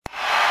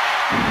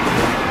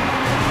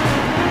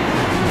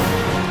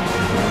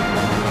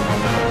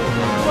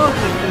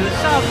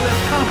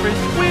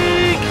Conference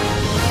Week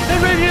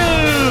in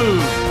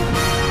Review.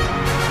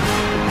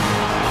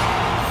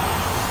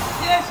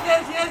 Yes.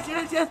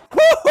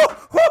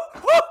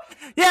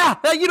 Yeah,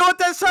 you know what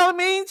that song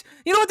means?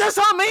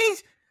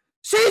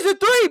 Season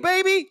 3,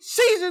 baby.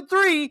 Season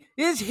 3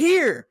 is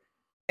here.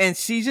 And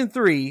Season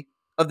 3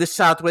 of the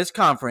Southwest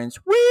Conference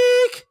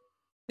Week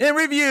in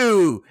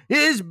Review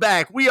is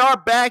back. We are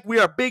back. We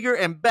are bigger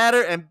and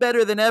badder and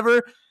better than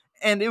ever.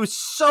 And it was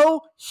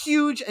so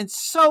huge and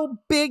so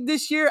big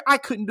this year, I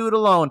couldn't do it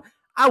alone.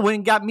 I went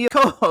and got me a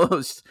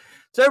co-host.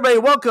 So everybody,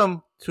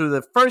 welcome to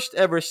the first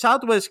ever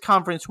Southwest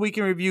Conference Week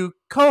in Review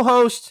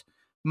co-host,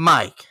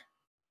 Mike.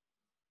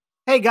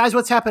 Hey guys,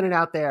 what's happening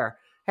out there?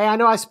 Hey, I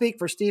know I speak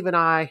for Steve and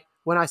I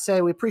when I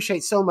say we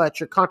appreciate so much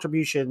your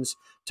contributions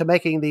to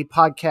making the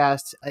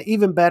podcast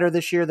even better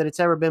this year than it's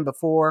ever been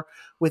before,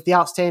 with the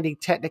outstanding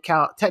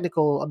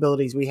technical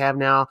abilities we have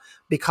now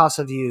because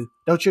of you.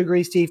 Don't you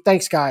agree, Steve?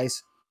 Thanks,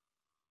 guys.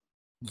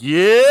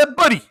 Yeah,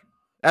 buddy.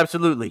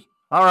 Absolutely.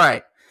 All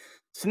right.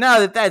 So now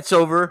that that's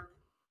over,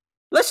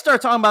 let's start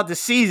talking about the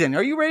season.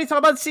 Are you ready to talk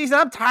about the season?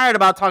 I'm tired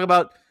about talking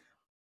about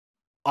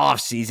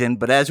off-season,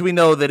 but as we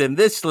know that in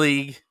this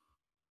league,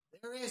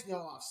 there is no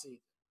off-season.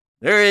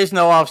 There is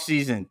no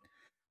off-season.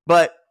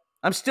 But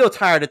I'm still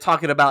tired of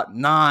talking about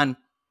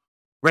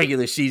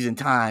non-regular season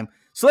time.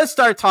 So let's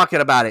start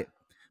talking about it.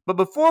 But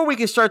before we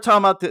can start talking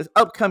about the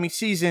upcoming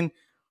season,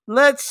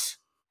 let's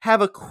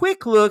have a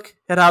quick look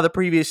at how the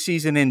previous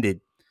season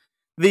ended.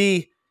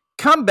 The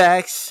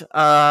comebacks,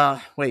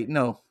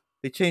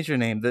 they changed their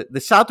name.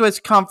 The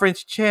Southwest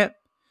Conference champ.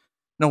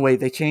 No, wait,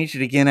 they changed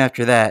it again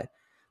after that.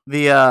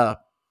 The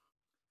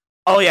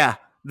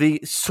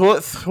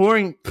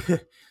Soaring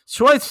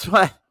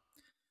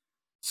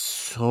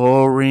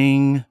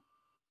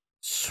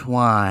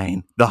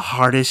Swine, the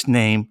hardest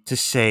name to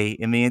say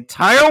in the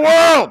entire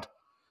world.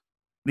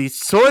 The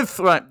Soaring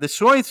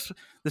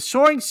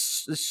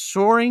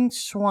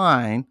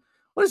Swine.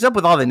 What is up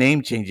with all the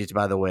name changes,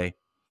 by the way?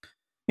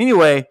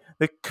 Anyway,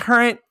 the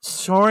current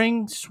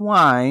Soaring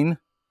Swine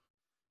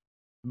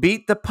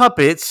beat the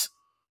Puppets.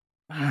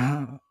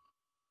 I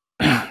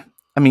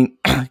mean,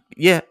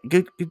 yeah,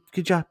 good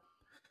job.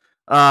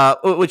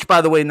 Which,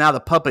 by the way, now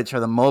the Puppets are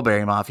the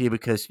Mulberry Mafia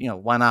because,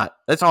 why not?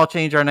 Let's all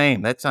change our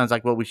name. That sounds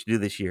like what we should do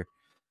this year.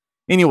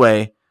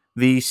 Anyway,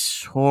 the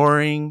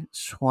Soaring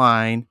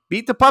Swine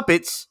beat the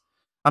Puppets.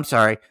 I'm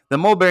sorry, the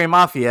Mulberry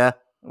Mafia,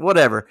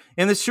 whatever,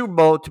 in the Super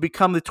Bowl to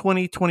become the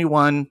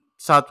 2021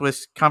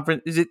 Southwest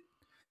Conference. Is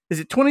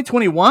it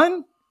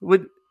 2021?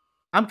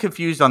 I'm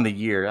confused on the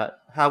year.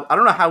 I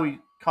don't know how we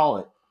call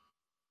it.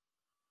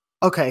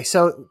 Okay,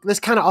 so this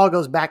kind of all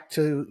goes back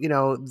to,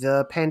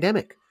 the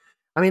pandemic.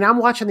 I mean, I'm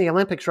watching the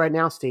Olympics right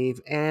now,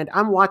 Steve, and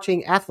I'm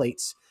watching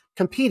athletes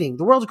competing,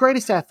 the world's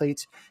greatest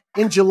athletes,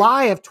 in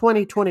July of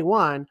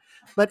 2021.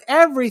 But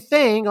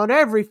everything on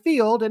every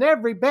field and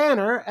every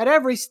banner at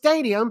every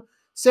stadium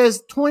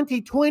says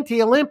 2020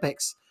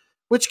 Olympics,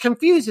 which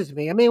confuses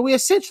me. I mean, we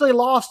essentially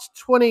lost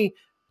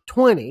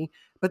 2020,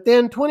 but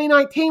then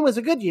 2019 was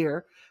a good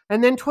year,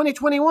 and then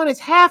 2021 is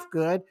half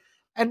good.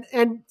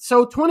 And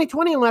so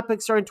 2020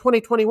 Olympics are in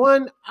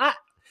 2021.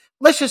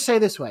 Let's just say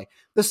this way.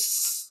 The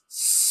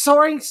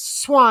Soaring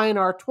Swine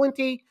are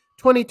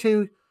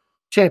 2022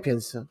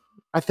 champions,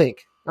 I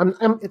think.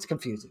 It's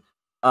confusing.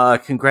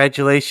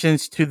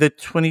 Congratulations to the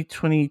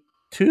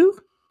 2022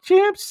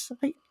 champs.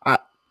 The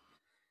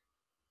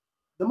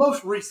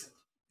most recent.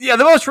 Yeah,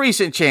 the most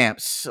recent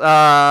champs.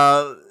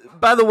 By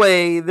the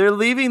way, they're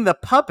leaving the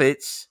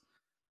Puppets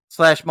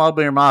 /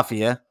 Mulberry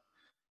Mafia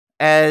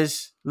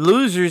as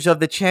losers of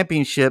the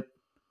championship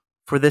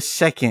for the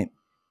second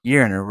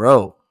year in a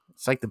row.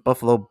 It's like the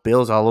Buffalo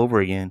Bills all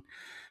over again.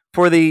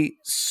 For the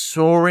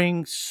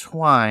Soaring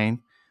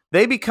Swine,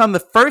 they become the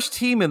first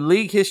team in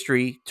league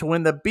history to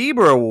win the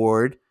Bieber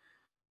Award,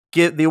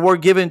 the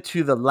award given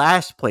to the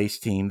last place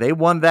team. They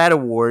won that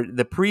award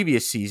the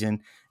previous season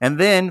and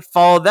then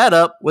followed that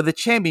up with a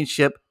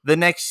championship the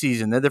next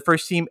season. They're the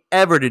first team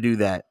ever to do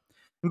that.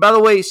 And by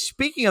the way,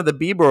 speaking of the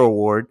Bieber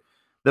Award,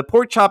 the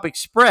Pork Chop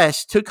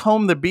Express took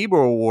home the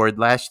Bieber Award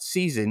last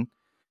season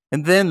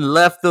and then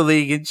left the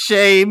league in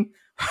shame.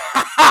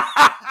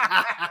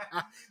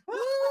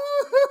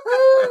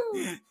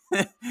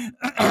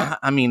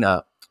 I mean,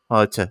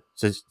 it's a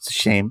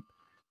shame.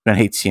 I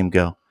hate to see him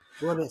go.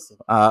 We'll miss him.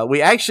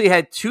 We actually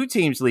had two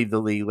teams leave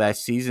the league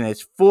last season.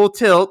 It's Full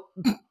Tilt.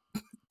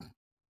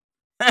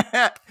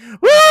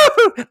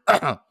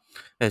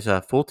 As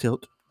Full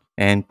Tilt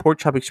and Pork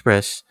Chop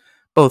Express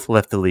both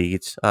left the league.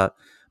 It's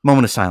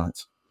moment of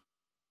silence.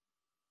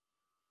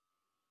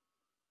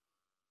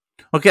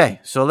 Okay,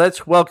 so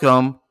let's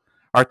welcome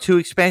our two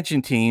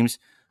expansion teams,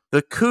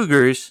 the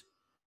Cougars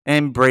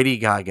and Brady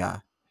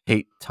Gaga.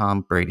 Hate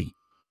Tom Brady.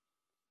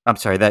 I'm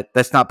sorry,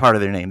 that's not part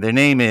of their name. Their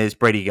name is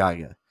Brady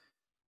Gaga.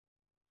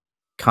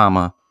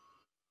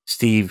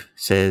 Steve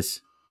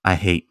says, I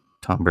hate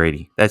Tom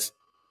Brady. That's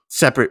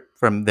separate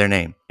from their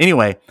name.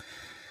 Anyway,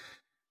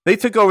 they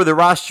took over the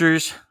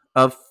rosters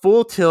of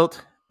Full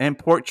Tilt and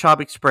Pork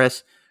Chop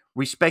Express,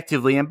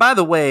 respectively. And by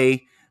the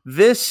way,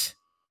 this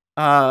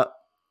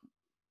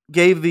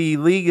gave the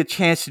league a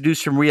chance to do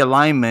some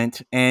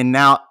realignment, and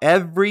now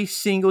every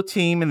single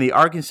team in the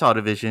Arkansas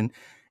division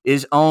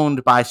is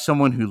owned by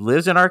someone who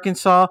lives in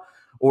Arkansas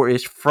or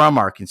is from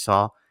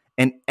Arkansas,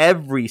 and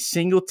every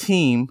single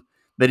team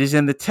that is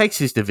in the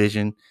Texas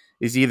division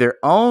is either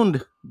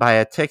owned by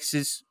a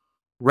Texas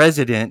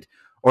resident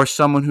or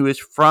someone who is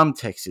from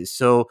Texas.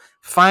 So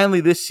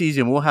finally, this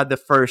season, we'll have the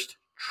first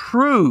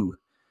true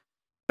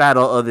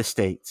battle of the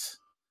states.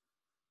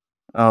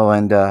 Oh,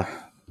 and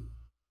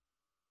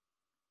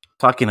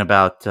talking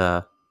about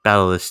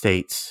battle of the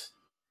states,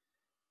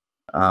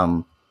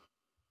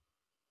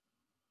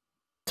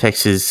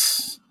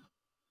 Texas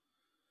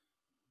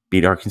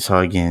beat Arkansas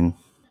again,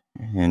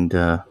 and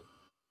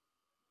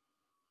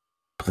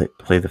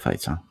play the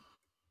fight song.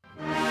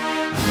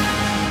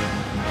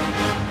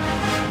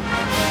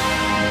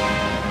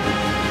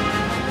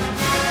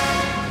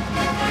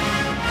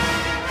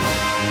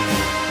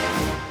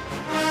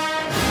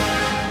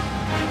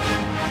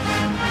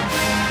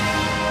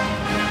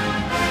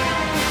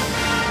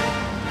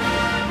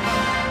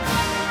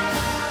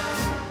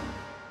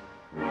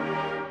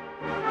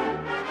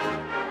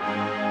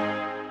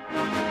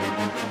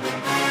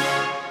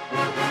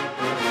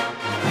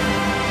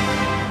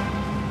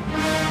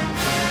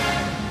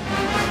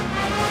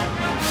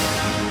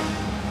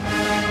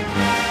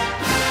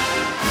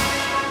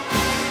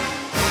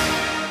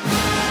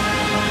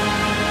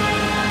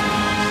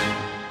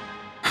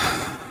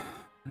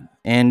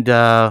 And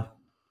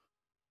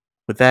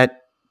with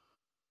that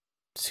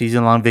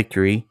season-long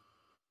victory,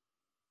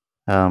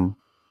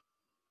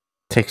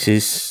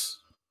 Texas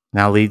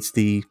now leads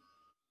the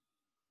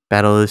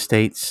Battle of the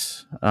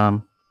States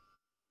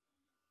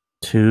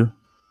 2-0.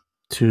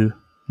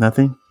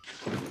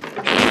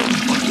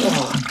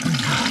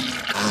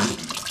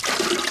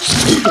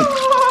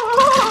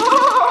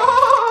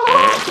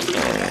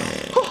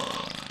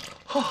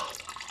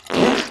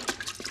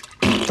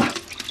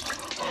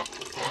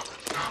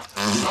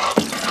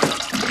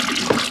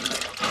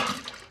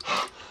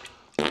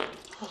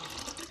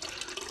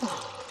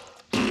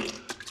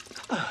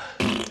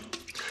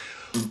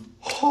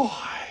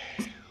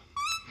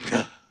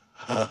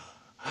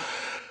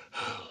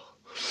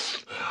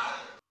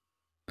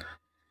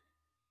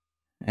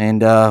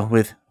 And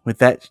with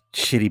that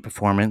shitty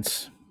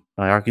performance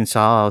by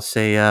Arkansas, I'll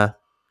say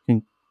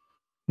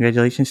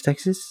congratulations,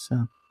 Texas.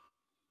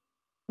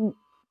 Hold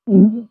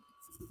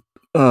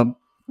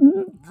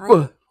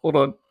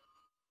on.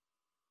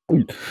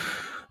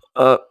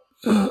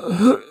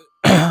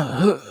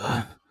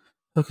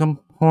 Hook'em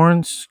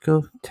horns,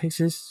 go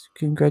Texas!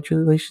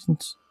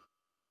 Congratulations.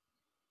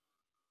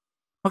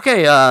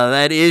 Okay,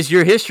 that is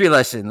your history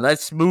lesson.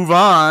 Let's move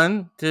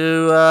on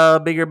to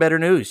bigger, better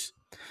news.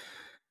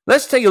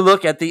 Let's take a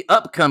look at the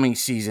upcoming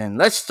season.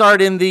 Let's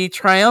start in the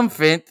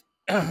triumphant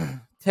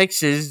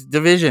Texas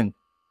division.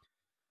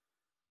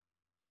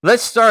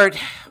 Let's start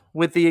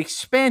with the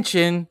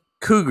expansion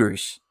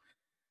Cougars.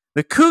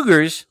 The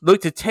Cougars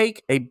look to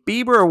take a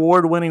Bieber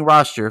Award-winning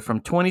roster from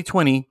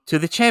 2020 to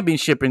the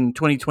championship in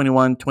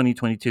 2021,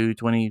 2022,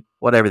 20,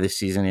 whatever this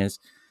season is,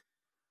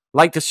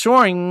 like the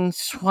Soaring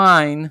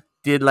Swine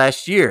did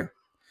last year.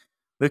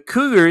 The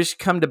Cougars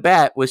come to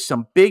bat with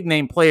some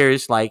big-name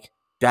players like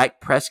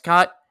Dak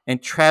Prescott and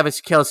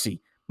Travis Kelce.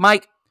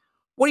 Mike,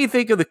 what do you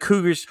think of the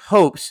Cougars'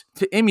 hopes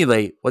to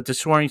emulate what the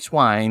Soaring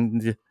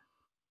Swine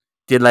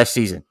did last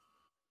season?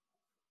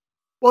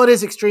 Well, it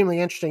is extremely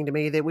interesting to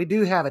me that we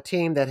do have a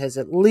team that has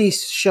at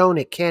least shown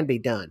it can be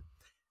done.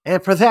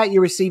 And for that,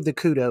 you receive the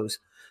kudos.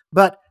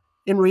 But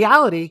in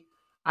reality,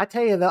 I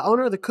tell you, the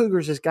owner of the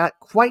Cougars has got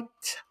quite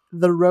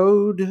the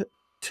road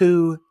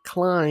to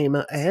climb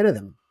ahead of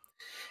them.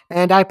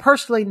 And I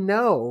personally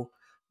know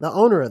the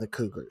owner of the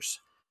Cougars.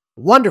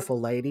 Wonderful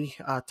lady,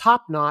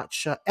 top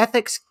notch,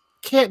 ethics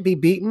can't be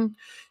beaten.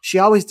 She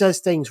always does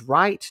things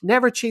right,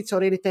 never cheats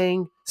on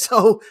anything,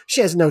 so she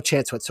has no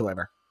chance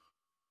whatsoever.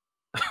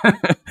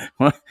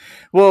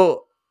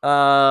 Well,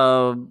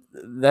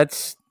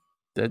 that's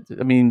that.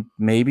 I mean,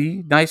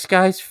 maybe nice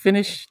guys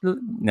finish.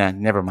 Nah,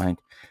 never mind.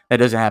 That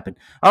doesn't happen.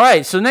 All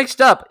right. So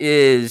next up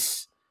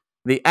is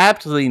the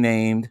aptly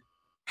named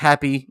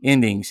Happy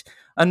Endings.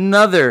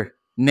 Another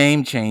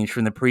name change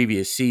from the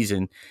previous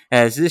season,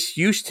 as this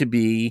used to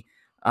be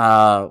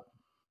the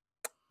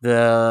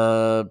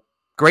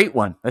Great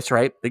One. That's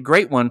right. The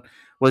Great One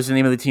was the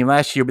name of the team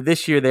last year, but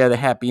this year they are the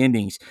Happy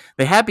Endings.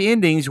 The Happy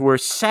Endings were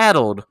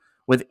saddled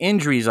with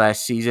injuries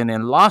last season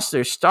and lost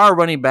their star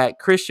running back,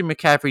 Christian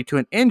McCaffrey, to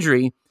an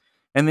injury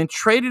and then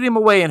traded him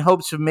away in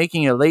hopes of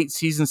making a late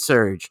season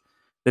surge.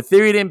 The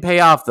theory didn't pay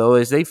off, though,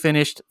 as they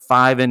finished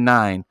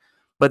 5-9.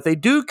 But they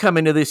do come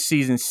into this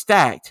season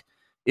stacked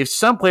if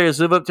some players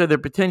live up to their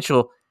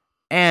potential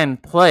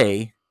and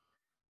play.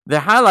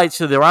 The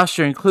highlights of the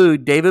roster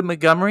include David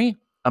Montgomery,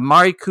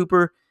 Amari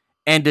Cooper,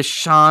 and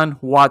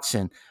Deshaun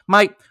Watson.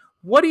 Mike,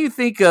 what do you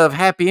think of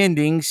Happy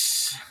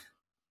Endings,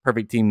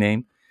 perfect team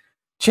name,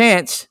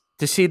 chance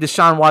to see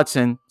Deshaun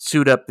Watson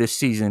suit up this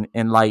season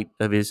in light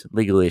of his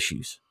legal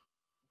issues?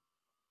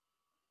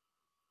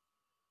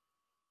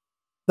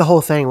 The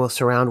whole thing will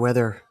surround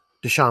whether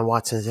Deshaun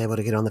Watson is able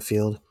to get on the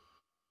field.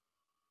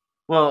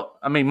 Well,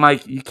 I mean,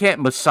 Mike, you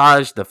can't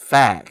massage the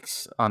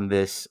facts on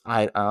this.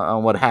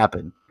 On what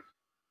happened.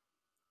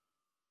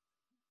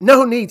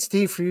 No need,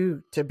 Steve, for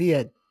you to be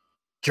a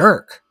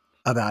jerk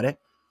about it.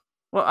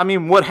 Well, I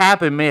mean, what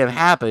happened may have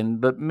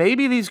happened, but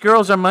maybe these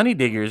girls are money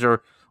diggers,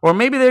 or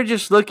maybe they're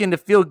just looking to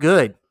feel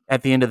good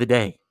at the end of the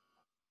day.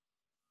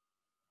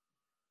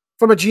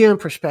 From a GM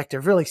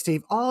perspective, really,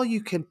 Steve, all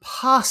you can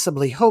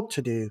possibly hope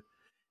to do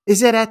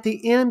is that at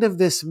the end of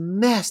this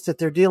mess that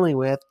they're dealing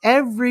with,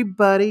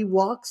 everybody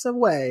walks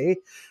away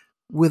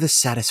with a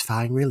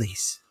satisfying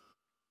release.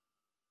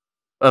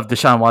 Of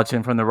Deshaun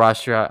Watson from the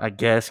roster, I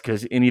guess,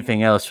 because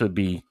anything else would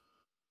be.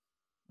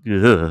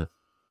 Ugh.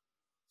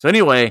 So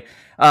anyway,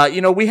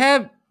 we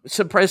have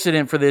some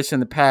precedent for this in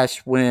the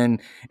past when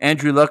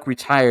Andrew Luck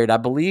retired. I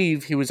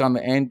believe he was on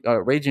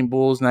the Raging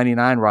Bulls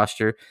 '99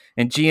 roster,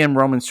 and GM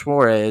Roman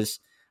Suarez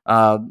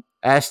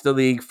asked the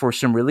league for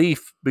some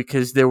relief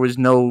because there was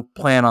no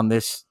plan on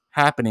this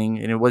happening,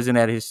 and it wasn't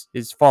at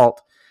his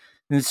fault.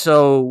 And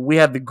so we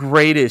have the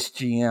greatest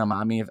GM.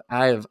 I mean,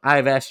 if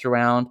I've asked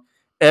around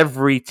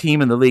every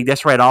team in the league.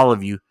 That's right, all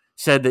of you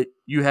said that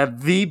you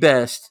have the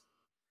best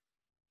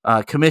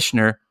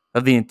commissioner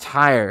of the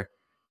entire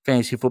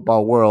fantasy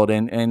football world,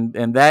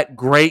 and that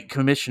great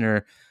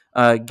commissioner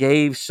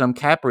gave some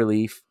cap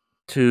relief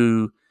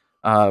to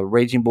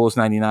Raging Bulls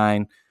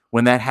 '99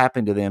 when that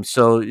happened to them.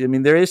 So I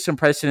mean, there is some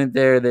precedent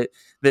there that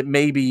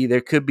maybe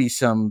there could be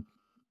some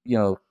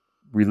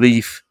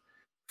relief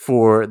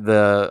for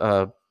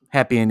the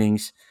happy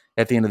endings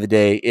at the end of the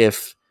day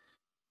if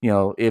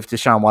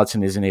Deshaun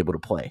Watson isn't able to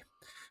play.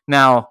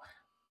 Now,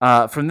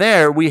 from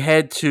there we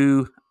head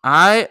to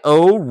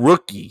IO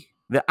Rookie.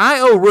 The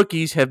IO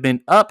Rookies have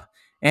been up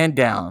and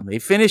down. They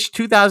finished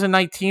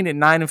 2019 at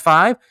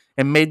 9-5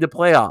 and made the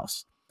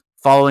playoffs.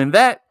 Following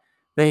that,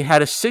 they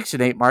had a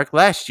 6-8 mark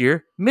last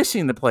year,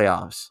 missing the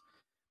playoffs.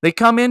 They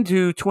come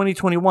into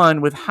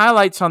 2021 with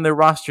highlights on their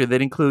roster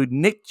that include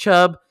Nick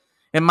Chubb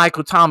and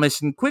Michael Thomas.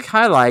 And quick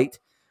highlight,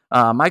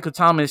 Michael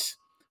Thomas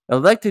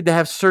elected to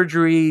have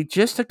surgery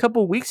just a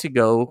couple weeks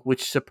ago,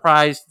 which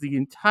surprised the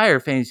entire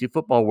fantasy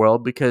football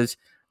world because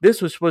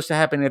this was supposed to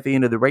happen at the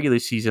end of the regular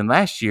season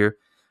last year.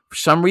 For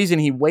some reason,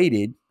 he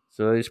waited,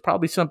 so there's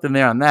probably something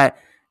there on that.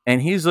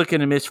 And he's looking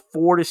to miss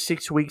 4 to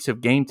 6 weeks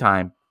of game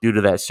time due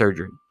to that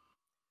surgery.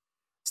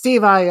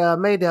 Steve, I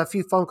made a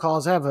few phone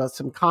calls. I have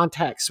some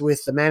contacts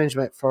with the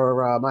management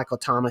for Michael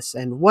Thomas,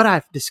 and what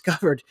I've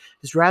discovered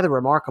is rather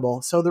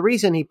remarkable. So the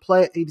reason he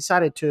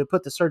decided to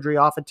put the surgery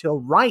off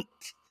until right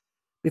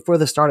before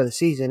the start of the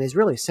season is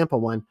really a simple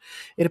one.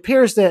 It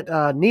appears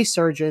that knee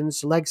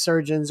surgeons, leg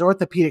surgeons,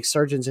 orthopedic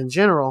surgeons in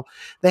general,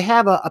 they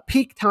have a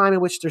peak time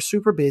in which they're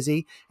super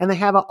busy, and they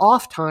have an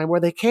off time where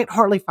they can't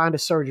hardly find a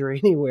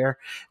surgery anywhere.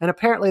 And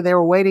apparently they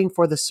were waiting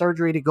for the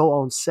surgery to go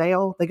on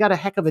sale. They got a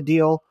heck of a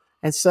deal,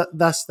 and so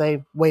thus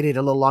they waited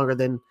a little longer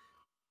than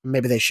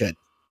maybe they should.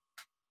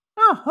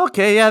 Oh,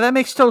 okay, yeah, that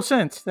makes total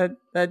sense. That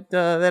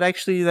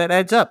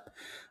adds up.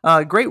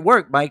 Great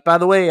work, Mike. By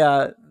the way,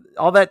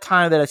 all that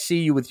time that I see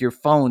you with your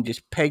phone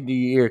just pegged to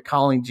your ear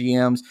calling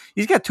GMs.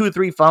 He's got 2 or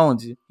 3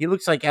 phones. He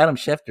looks like Adam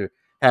Schefter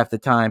half the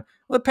time.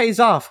 Well, it pays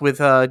off with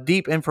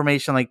deep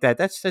information like that.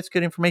 That's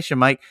good information,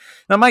 Mike.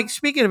 Now, Mike,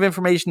 speaking of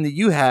information that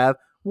you have,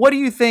 what do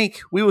you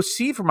think we will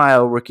see from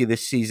IO Rookie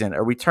this season?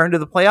 A return to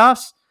the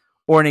playoffs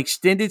or an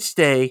extended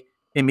stay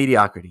in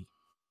mediocrity?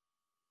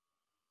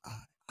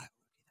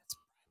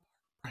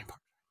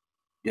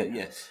 Yeah,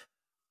 yes.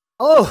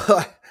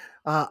 Oh,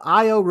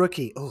 IO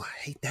Rookie. Oh, I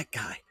hate that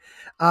guy.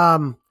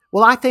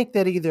 Well, I think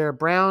that either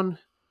brown,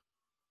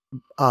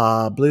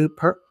 blue,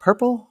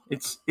 purple.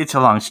 It's a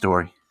long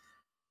story.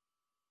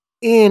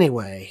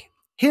 Anyway,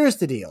 here's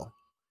the deal.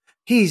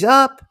 He's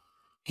up,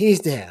 he's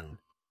down.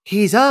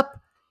 He's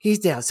up, he's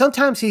down.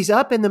 Sometimes he's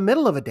up in the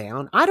middle of a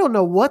down. I don't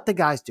know what the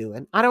guy's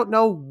doing. I don't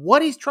know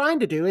what he's trying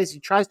to do as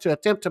he tries to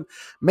attempt to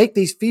make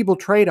these feeble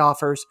trade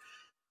offers.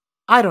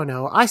 I don't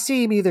know. I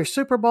see him either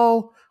Super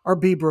Bowl or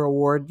Bieber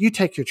Award. You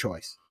take your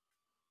choice.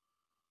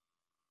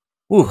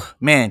 Ooh,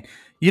 man.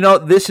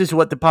 This is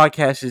what the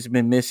podcast has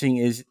been missing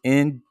is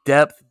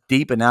in-depth,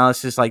 deep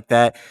analysis like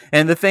that.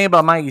 And the thing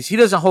about Mike is he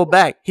doesn't hold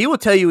back. He will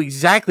tell you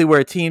exactly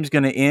where a team's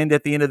going to end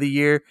at the end of the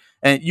year.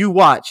 And you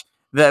watch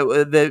that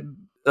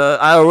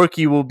IO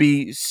Rookie will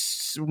be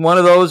one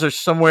of those or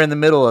somewhere in the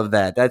middle of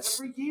that.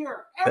 That's every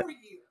year.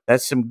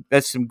 That's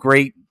some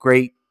great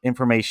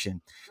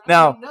information.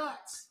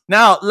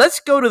 Now, let's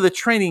go to the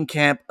training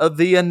camp of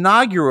the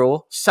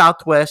inaugural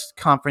Southwest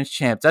Conference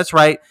champs. That's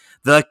right,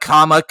 the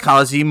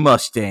Kamikaze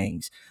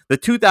Mustangs. The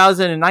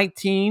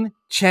 2019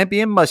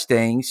 champion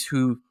Mustangs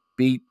who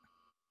beat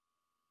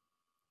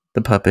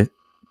the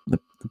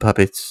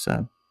Puppets,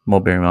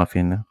 Mulberry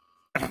Mafia now.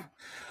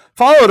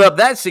 Followed up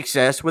that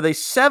success with a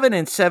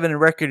 7-7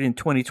 record in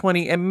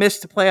 2020 and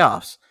missed the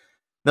playoffs.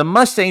 The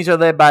Mustangs are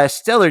led by a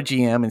stellar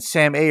GM in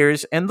Sam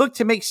Ayers and look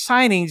to make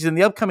signings in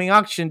the upcoming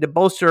auction to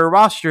bolster a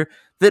roster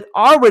that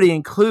already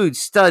includes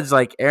studs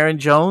like Aaron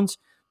Jones,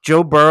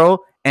 Joe Burrow,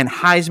 and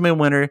Heisman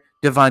winner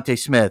Devontae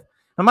Smith.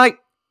 Now, Mike,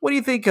 what do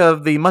you think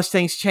of the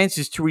Mustangs'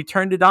 chances to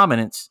return to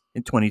dominance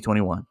in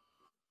 2021? I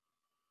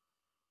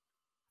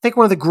think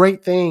one of the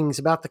great things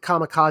about the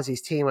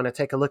Kamikazes team, when I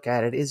take a look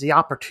at it, is the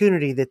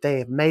opportunity that they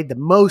have made the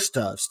most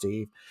of,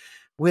 Steve,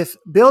 with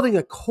building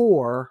a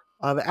core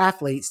of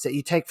athletes that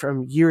you take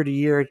from year to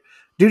year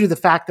due to the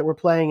fact that we're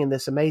playing in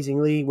this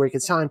amazing league where you can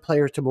sign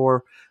players to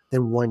more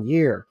than 1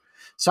 year.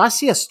 So I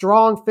see a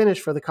strong finish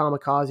for the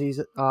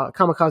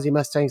Kamikaze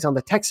Mustangs on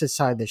the Texas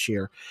side this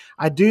year.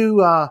 I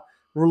do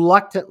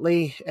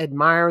reluctantly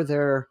admire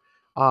their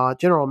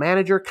general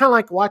manager, kind of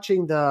like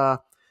watching the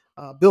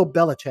Bill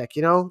Belichick.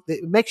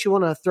 It makes you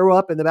want to throw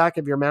up in the back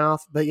of your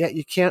mouth, but yet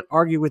you can't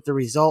argue with the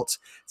results.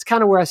 It's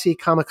kind of where I see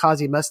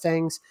Kamikaze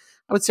Mustangs.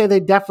 I would say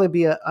they'd definitely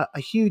be a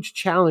huge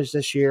challenge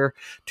this year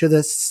to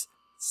the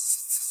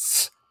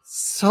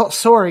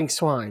soaring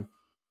swine.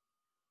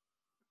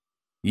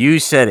 You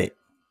said it.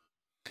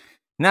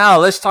 Now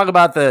let's talk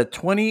about the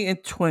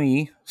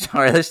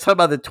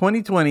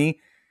 2020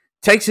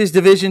 Texas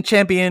Division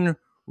Champion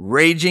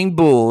Raging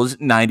Bulls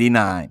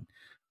 99.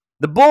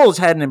 The Bulls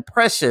had an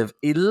impressive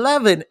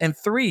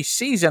 11-3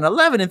 season,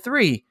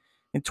 11-3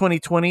 in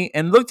 2020,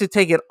 and look to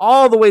take it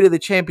all the way to the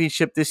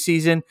championship this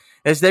season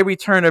as they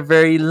return a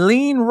very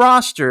lean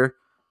roster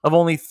of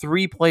only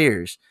 3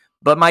 players.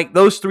 But Mike,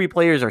 those 3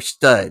 players are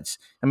studs.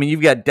 I mean,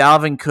 you've got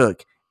Dalvin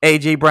Cook,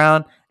 A.J.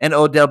 Brown, and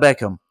Odell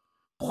Beckham.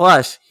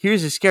 Plus,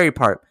 here's the scary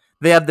part.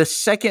 They have the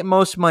second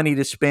most money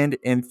to spend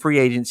in free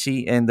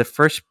agency, and the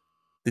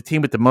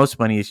team with the most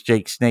money is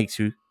Jake Snakes,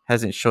 who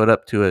hasn't showed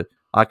up to an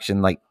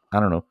auction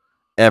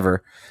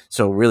ever.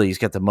 So really, he's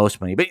got the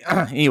most money. But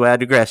anyway, I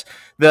digress.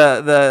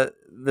 The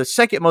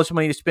second most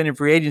money to spend in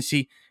free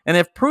agency, and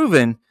have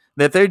proven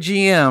that their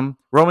GM,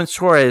 Roman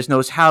Suarez,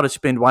 knows how to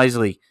spend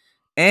wisely,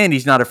 and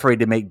he's not afraid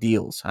to make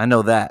deals. I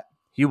know that.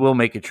 He will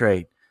make a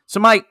trade.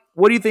 So, Mike,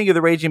 what do you think of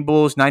the Raging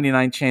Bulls'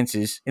 99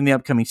 chances in the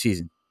upcoming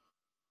season?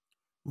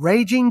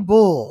 Raging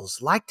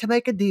Bulls like to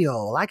make a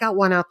deal. I got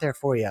one out there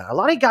for you. A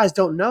lot of you guys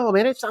don't know. I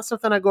mean, it's not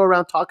something I go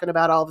around talking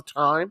about all the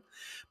time.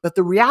 But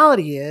the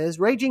reality is,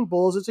 Raging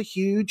Bulls is a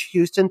huge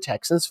Houston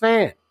Texans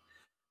fan.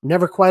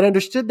 Never quite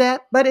understood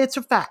that, but it's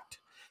a fact.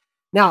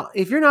 Now,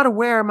 if you're not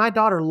aware, my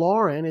daughter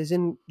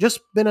Lauren just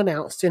been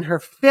announced in her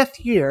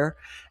 5th year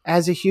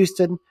as a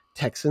Houston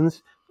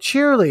Texans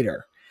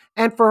cheerleader.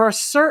 And for a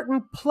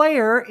certain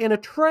player in a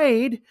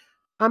trade,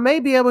 I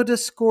may be able to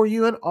score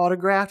you an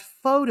autographed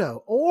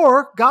photo.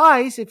 Or,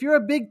 guys, if you're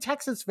a big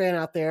Texans fan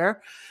out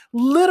there,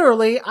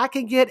 literally, I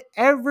can get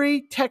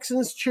every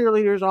Texans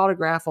cheerleader's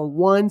autograph on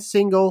one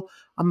single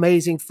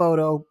amazing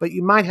photo, but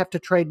you might have to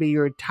trade me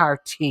your entire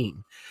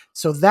team.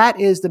 So that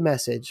is the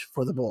message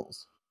for the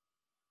Bulls.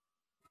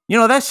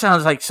 That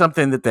sounds like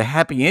something that the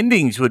Happy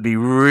Endings would be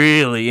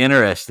really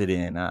interested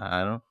in.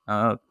 I'm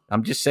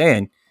just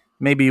saying,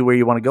 maybe where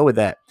you want to go with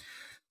that.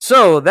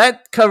 So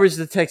that covers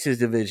the Texas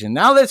division.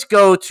 Now let's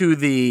go to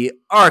the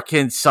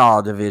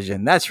Arkansas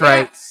division. That's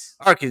right, yes.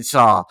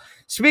 Arkansas.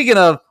 Speaking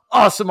of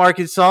awesome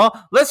Arkansas,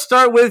 let's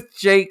start with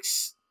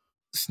Jake's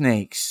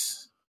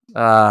Snakes.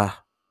 Well,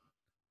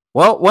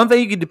 one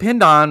thing you can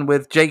depend on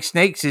with Jake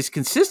Snakes is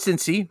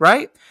consistency,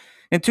 right?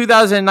 In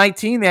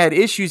 2019, they had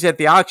issues at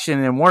the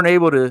auction and weren't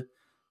able to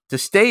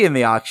stay in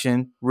the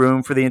auction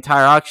room for the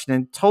entire auction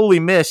and totally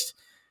missed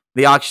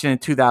the auction in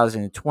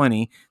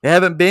 2020. They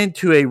haven't been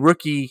to a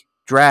rookie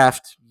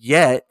draft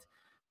yet.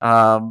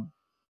 In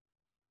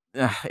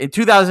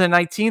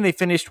 2019, they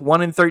finished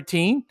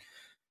 1-13,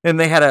 and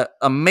they had an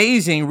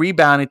amazing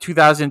rebound in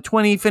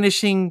 2020,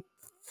 finishing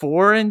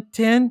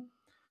 4-10.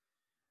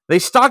 They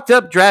stocked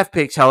up draft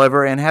picks,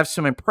 however, and have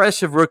some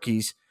impressive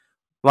rookies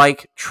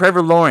like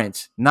Trevor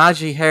Lawrence,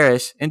 Najee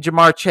Harris, and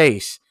Jamar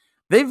Chase.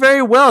 They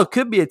very well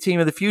could be a team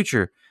of the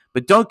future,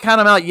 but don't count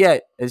them out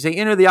yet as they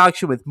enter the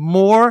auction with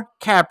more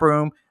cap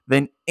room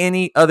than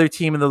any other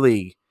team in the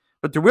league.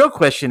 But the real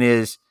question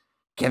is,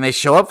 can they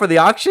show up for the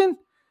auction?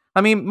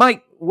 I mean,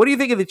 Mike, what do you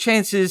think of the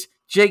chances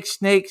Jake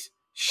Snakes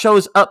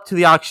shows up to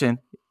the auction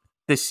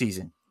this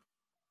season?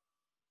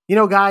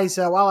 Guys,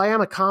 while I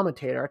am a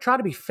commentator, I try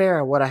to be fair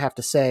in what I have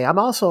to say. I'm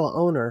also an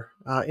owner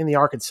in the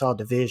Arkansas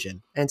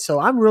division. And so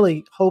I'm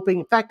really hoping,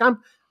 in fact,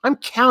 I'm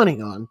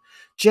counting on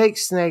Jake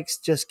Snakes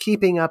just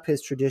keeping up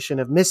his tradition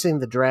of missing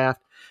the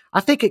draft. I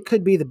think it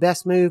could be the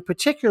best move,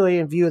 particularly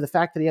in view of the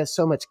fact that he has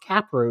so much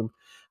cap room.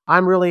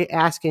 I'm really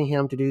asking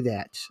him to do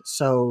that.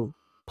 So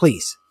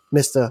please,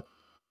 miss the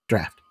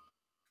draft.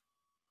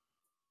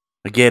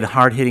 Again,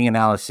 hard-hitting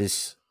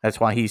analysis. That's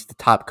why he's the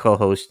top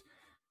co-host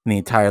in the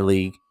entire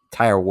league,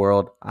 entire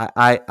world.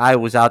 I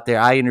was out there.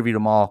 I interviewed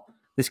them all.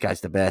 This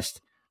guy's the best.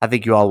 I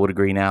think you all would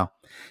agree now.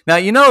 Now,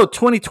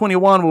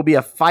 2021 will be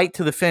a fight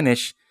to the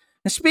finish.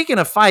 And speaking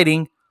of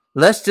fighting,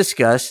 let's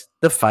discuss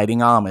the Fighting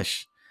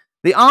Amish.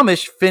 The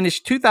Amish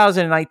finished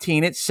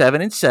 2019 at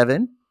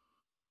 7-7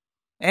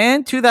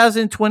 and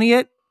 2020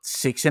 at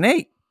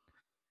 6-8.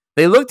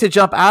 They look to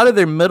jump out of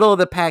their middle of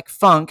the pack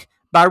funk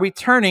by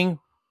returning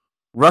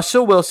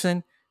Russell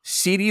Wilson,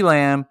 CeeDee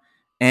Lamb,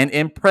 and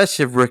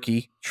impressive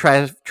rookie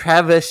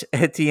Travis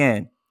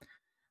Etienne.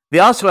 They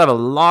also have a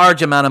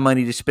large amount of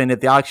money to spend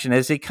at the auction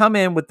as they come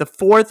in with the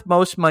fourth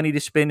most money to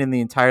spend in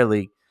the entire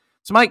league.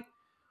 So, Mike,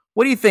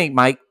 what do you think,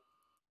 Mike?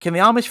 Can the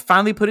Amish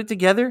finally put it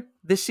together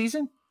this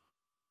season?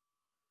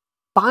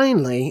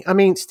 Finally, I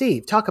mean,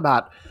 Steve, talk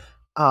about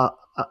uh,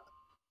 uh,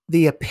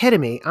 the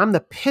epitome. I'm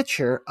the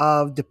picture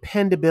of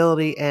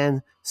dependability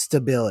and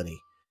stability.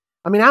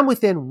 I mean, I'm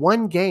within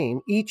one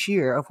game each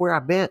year of where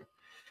I've been,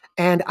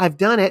 and I've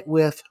done it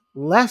with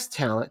less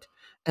talent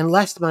and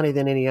less money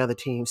than any other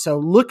team. So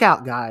look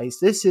out, guys.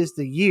 This is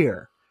the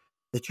year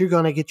that you're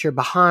going to get your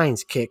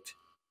behinds kicked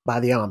by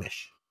the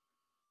Amish.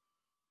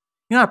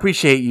 I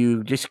appreciate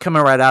you just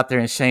coming right out there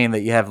and saying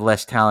that you have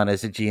less talent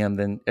as a GM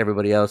than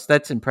everybody else.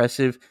 That's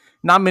impressive.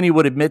 Not many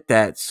would admit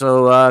that.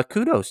 So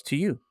kudos to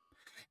you.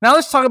 Now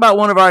let's talk about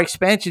one of our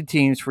expansion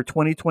teams for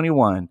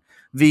 2021.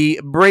 The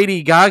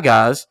Brady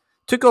Gagas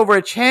took over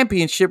a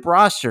championship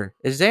roster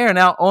as they are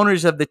now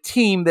owners of the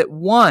team that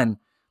won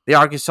the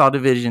Arkansas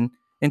division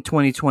in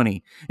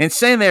 2020. And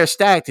saying they are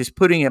stacked is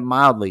putting it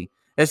mildly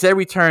as they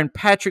return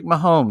Patrick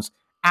Mahomes,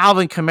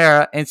 Alvin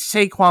Kamara, and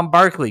Saquon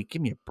Barkley.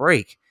 Give me a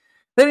break.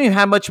 They don't even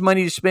have much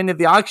money to spend at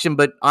the auction,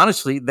 but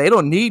honestly, they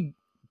don't need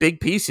big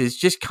pieces,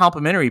 just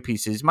complimentary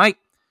pieces. Mike,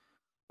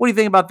 what do you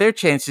think about their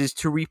chances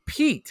to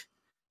repeat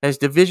as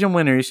division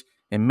winners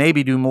and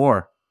maybe do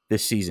more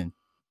this season?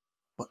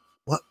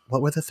 What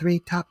were the three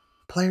top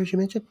players you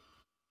mentioned?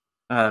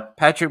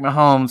 Patrick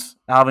Mahomes,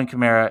 Alvin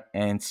Kamara,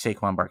 and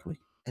Saquon Barkley.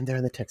 And they're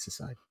on the Texas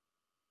side.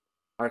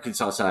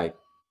 Arkansas side.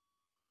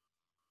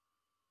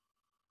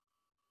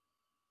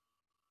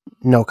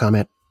 No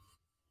comment.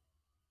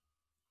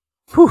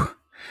 Whew.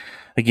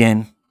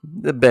 Again,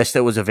 the best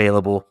that was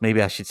available.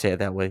 Maybe I should say it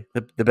that way.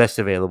 The best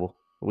available.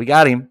 We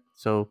got him.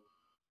 So,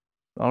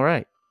 all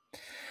right.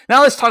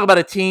 Now let's talk about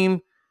a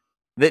team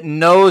that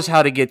knows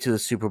how to get to the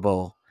Super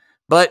Bowl,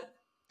 but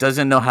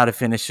doesn't know how to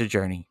finish the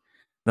journey.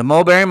 The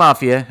Mulberry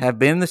Mafia have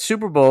been in the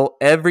Super Bowl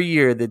every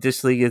year that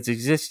this league has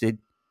existed,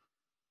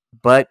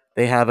 but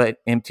they have an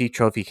empty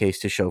trophy case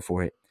to show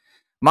for it.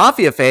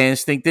 Mafia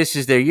fans think this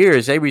is their year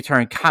as they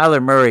return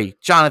Kyler Murray,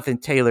 Jonathan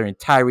Taylor, and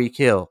Tyreek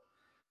Hill,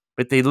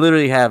 but they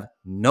literally have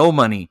no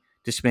money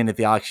to spend at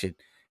the auction,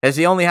 as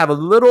they only have a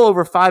little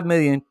over $5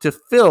 million to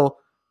fill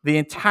the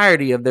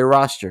entirety of their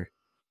roster.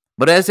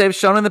 But as they've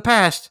shown in the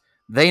past,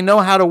 they know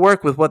how to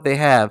work with what they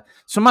have.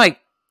 So, Mike,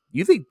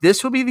 you think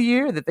this will be the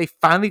year that they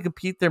finally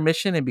complete their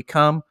mission and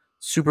become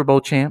Super Bowl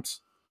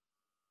champs?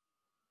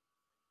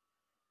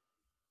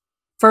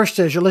 First,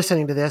 as you're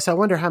listening to this, I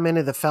wonder how many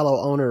of the fellow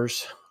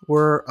owners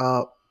were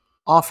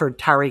offered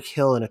Tyreek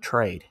Hill in a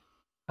trade.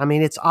 I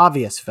mean, it's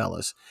obvious,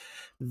 fellas,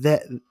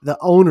 that the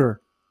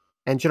owner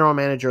and general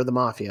manager of the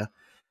Mafia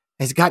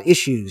has got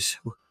issues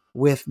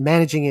with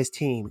managing his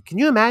team. Can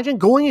you imagine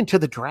going into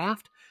the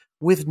draft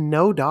with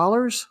no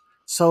dollars?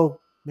 So,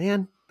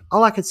 man,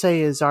 all I can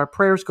say is our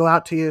prayers go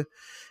out to you,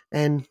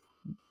 and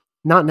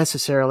not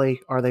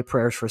necessarily are they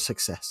prayers for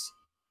success.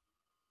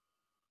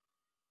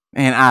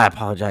 Man, I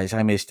apologize.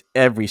 I missed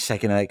every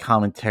second of that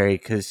commentary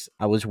because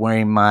I was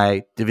wearing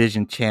my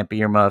division champ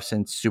earmuffs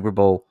and Super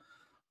Bowl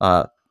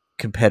uh,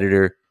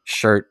 competitor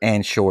shirt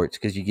and shorts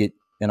because you get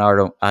an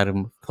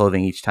item of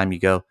clothing each time you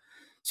go.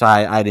 So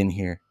I didn't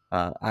hear.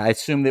 I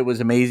assumed it was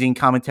amazing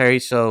commentary,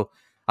 so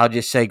I'll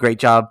just say great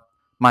job,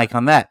 Mike,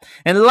 on that.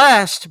 And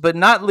last but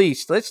not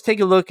least, let's take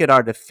a look at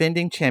our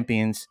defending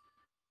champions,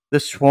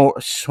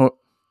 the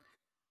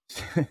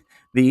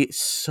the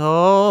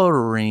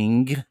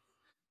Soaring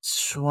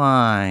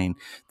Swine.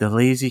 The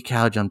lazy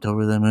cow jumped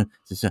over the moon.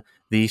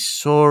 The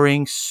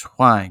Soaring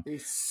Swine. The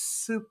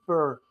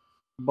Super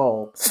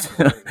Bowl.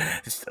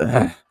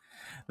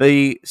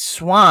 The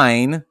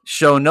swine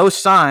show no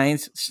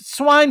signs.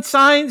 Swine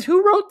signs?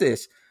 Who wrote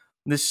this?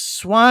 The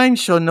swine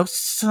show no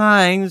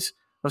signs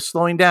of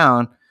slowing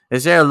down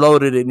as they're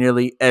loaded at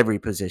nearly every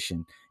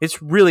position.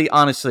 It's really,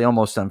 honestly,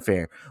 almost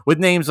unfair. With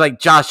names like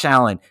Josh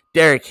Allen,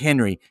 Derrick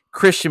Henry,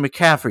 Christian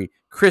McCaffrey,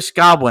 Chris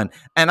Godwin,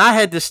 and I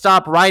had to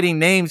stop writing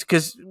names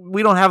because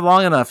we don't have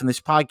long enough in this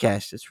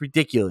podcast. It's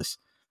ridiculous.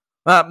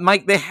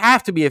 Mike, they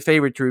have to be a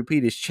favorite to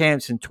repeat as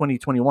champs in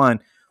 2021.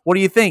 What do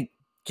you think?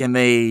 Can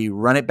they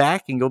run it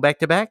back and go back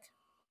to back?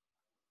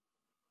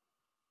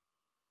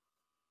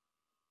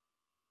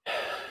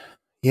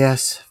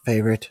 Yes,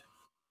 favorite.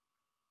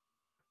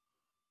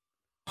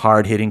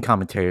 Hard hitting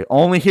commentary.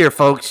 Only here,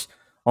 folks.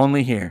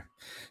 Only here.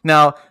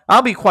 Now,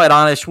 I'll be quite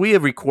honest. We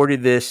have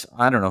recorded this,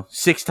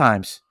 6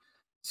 times.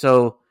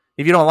 So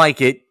if you don't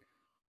like it,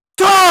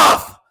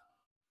 tough!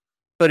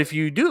 But if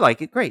you do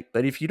like it, great.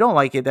 But if you don't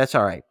like it, that's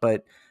all right.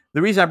 But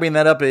the reason I bring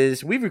that up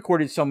is we've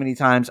recorded so many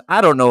times. I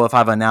don't know if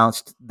I've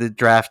announced the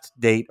draft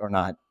date or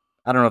not.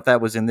 I don't know if that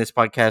was in this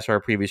podcast or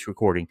a previous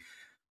recording.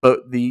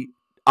 But the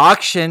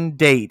auction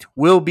date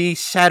will be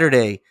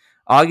Saturday,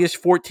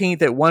 August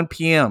 14th at 1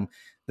 p.m.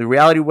 The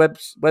reality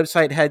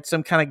website had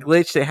some kind of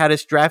glitch that had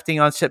us drafting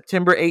on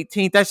September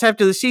 18th. That's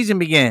after the season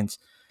begins.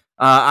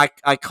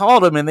 I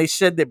called them and they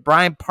said that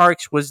Brian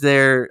Parks was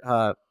their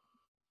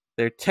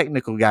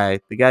technical guy,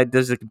 the guy that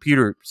does the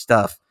computer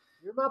stuff.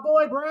 You're my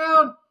boy,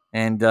 Brown.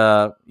 And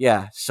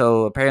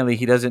so apparently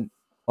he doesn't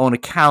own a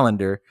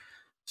calendar.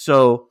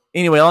 So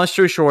anyway, long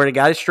story short, I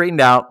got it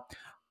straightened out.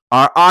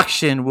 Our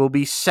auction will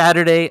be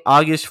Saturday,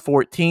 August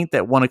 14th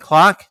at 1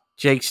 o'clock.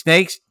 Jake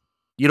Snakes,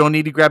 you don't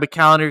need to grab a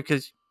calendar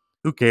because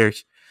who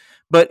cares?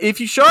 But if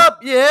you show up,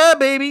 yeah,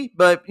 baby.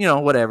 But,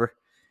 whatever.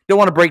 Don't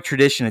want to break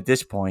tradition at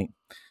this point.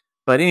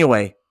 But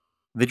anyway,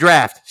 the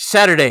draft,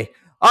 Saturday,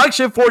 August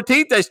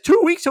 14th. That's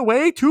 2 weeks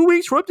away. 2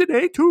 weeks from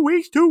today. 2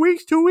 weeks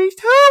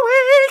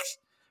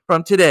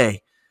from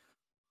today.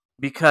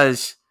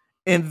 Because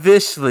in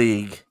this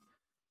league,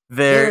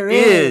 there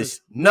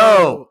is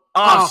no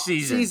off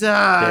season.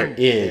 There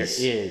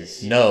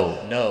is no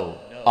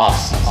off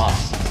season.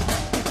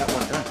 That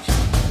one done.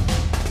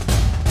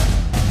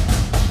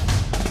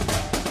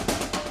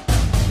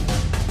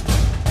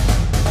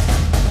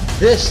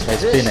 This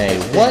has been a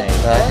What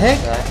the Heck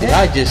Did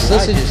I Just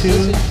Listen to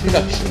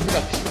production.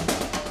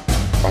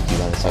 Brought to you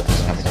by the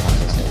Southeast African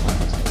Contest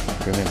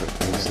Network.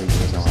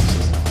 Remember,